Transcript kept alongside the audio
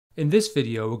In this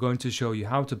video, we're going to show you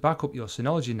how to back up your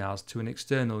Synology NAS to an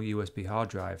external USB hard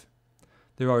drive.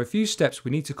 There are a few steps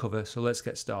we need to cover, so let's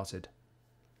get started.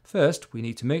 First, we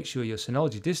need to make sure your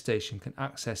Synology disk station can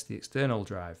access the external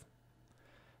drive.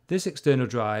 This external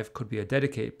drive could be a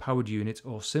dedicated powered unit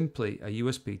or simply a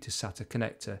USB to SATA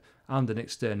connector and an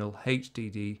external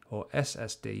HDD or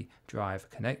SSD drive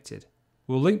connected.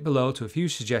 We'll link below to a few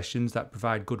suggestions that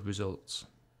provide good results.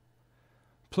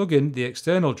 Plug in the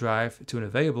external drive to an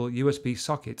available USB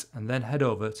socket and then head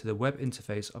over to the web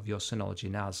interface of your Synology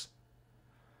NAS.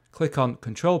 Click on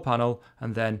Control Panel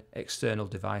and then External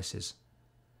Devices.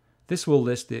 This will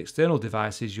list the external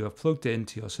devices you have plugged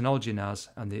into your Synology NAS,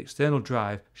 and the external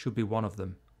drive should be one of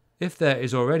them. If there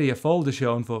is already a folder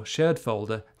shown for Shared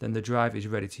Folder, then the drive is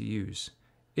ready to use.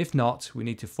 If not, we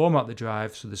need to format the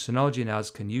drive so the Synology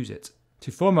NAS can use it.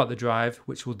 To format the drive,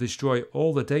 which will destroy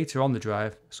all the data on the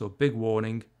drive, so big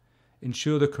warning,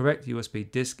 ensure the correct USB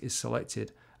disk is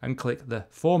selected and click the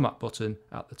Format button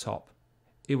at the top.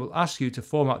 It will ask you to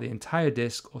format the entire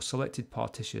disk or selected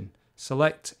partition.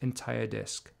 Select Entire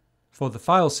Disk. For the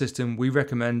file system, we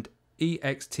recommend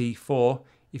ext4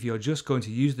 if you're just going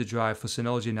to use the drive for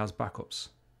Synology NAS backups.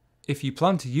 If you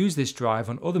plan to use this drive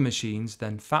on other machines,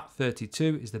 then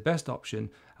FAT32 is the best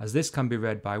option, as this can be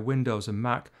read by Windows and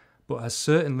Mac, but has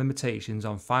certain limitations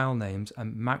on file names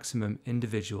and maximum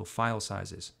individual file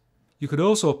sizes. You could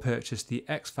also purchase the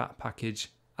exFAT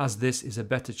package, as this is a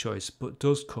better choice but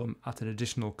does come at an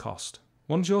additional cost.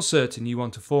 Once you're certain you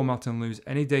want to format and lose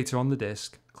any data on the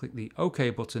disk, click the OK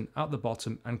button at the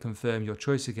bottom and confirm your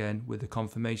choice again with the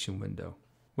confirmation window.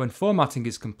 When formatting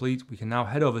is complete, we can now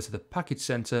head over to the Package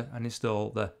Center and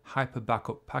install the Hyper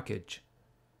Backup package.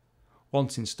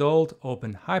 Once installed,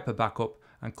 open Hyper Backup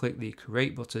and click the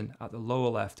Create button at the lower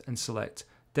left and select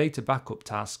Data Backup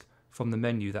Task from the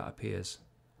menu that appears.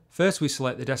 First, we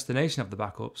select the destination of the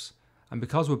backups, and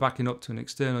because we're backing up to an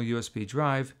external USB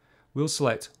drive, we'll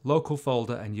select Local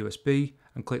Folder and USB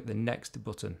and click the Next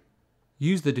button.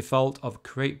 Use the default of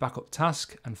Create Backup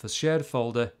Task, and for Shared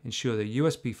Folder, ensure the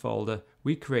USB folder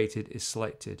we created is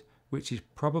selected, which is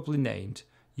probably named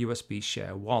USB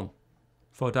Share 1.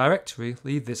 For Directory,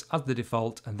 leave this as the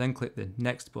default and then click the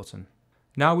Next button.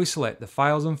 Now we select the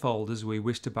files and folders we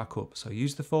wish to back up, so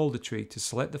use the folder tree to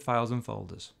select the files and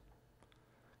folders.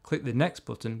 Click the Next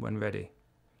button when ready.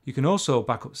 You can also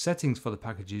back up settings for the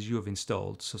packages you have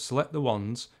installed, so select the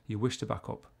ones you wish to back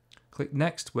up. Click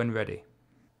Next when ready.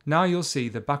 Now you'll see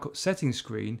the backup settings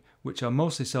screen, which are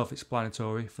mostly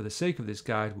self-explanatory. For the sake of this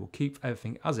guide, we'll keep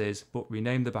everything as is, but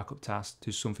rename the backup task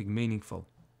to something meaningful.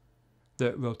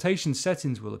 The rotation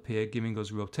settings will appear, giving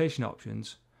us rotation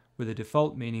options, with the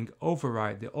default meaning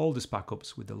overwrite the oldest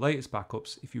backups with the latest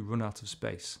backups if you run out of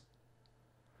space.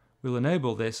 We'll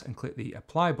enable this and click the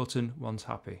Apply button once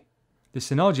happy. The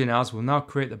Synology NAS will now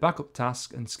create the backup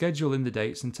task and schedule in the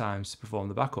dates and times to perform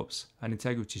the backups and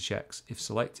integrity checks if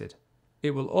selected.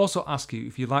 It will also ask you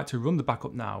if you'd like to run the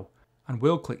backup now, and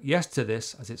we'll click Yes to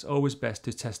this, as it's always best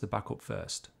to test the backup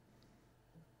first.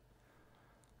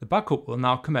 The backup will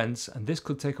now commence, and this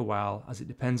could take a while as it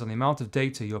depends on the amount of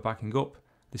data you're backing up,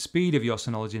 the speed of your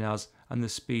Synology NAS and the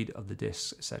speed of the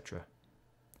disks, etc.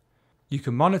 You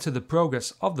can monitor the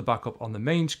progress of the backup on the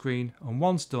main screen, and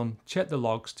once done, check the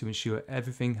logs to ensure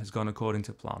everything has gone according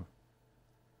to plan.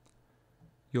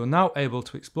 You're now able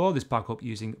to explore this backup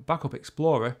using Backup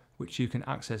Explorer, which you can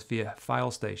access via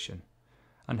File Station.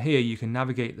 And here you can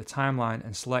navigate the timeline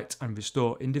and select and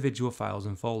restore individual files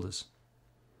and folders.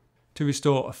 To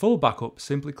restore a full backup,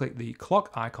 simply click the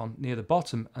clock icon near the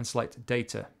bottom and select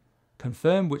Data.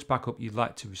 Confirm which backup you'd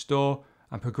like to restore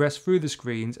and progress through the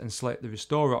screens and select the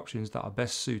restore options that are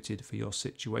best suited for your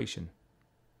situation.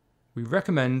 We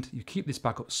recommend you keep this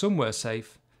backup somewhere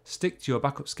safe, stick to your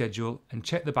backup schedule and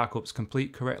check the backups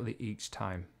complete correctly each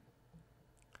time.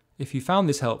 If you found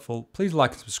this helpful, please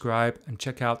like and subscribe and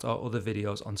check out our other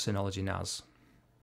videos on Synology NAS.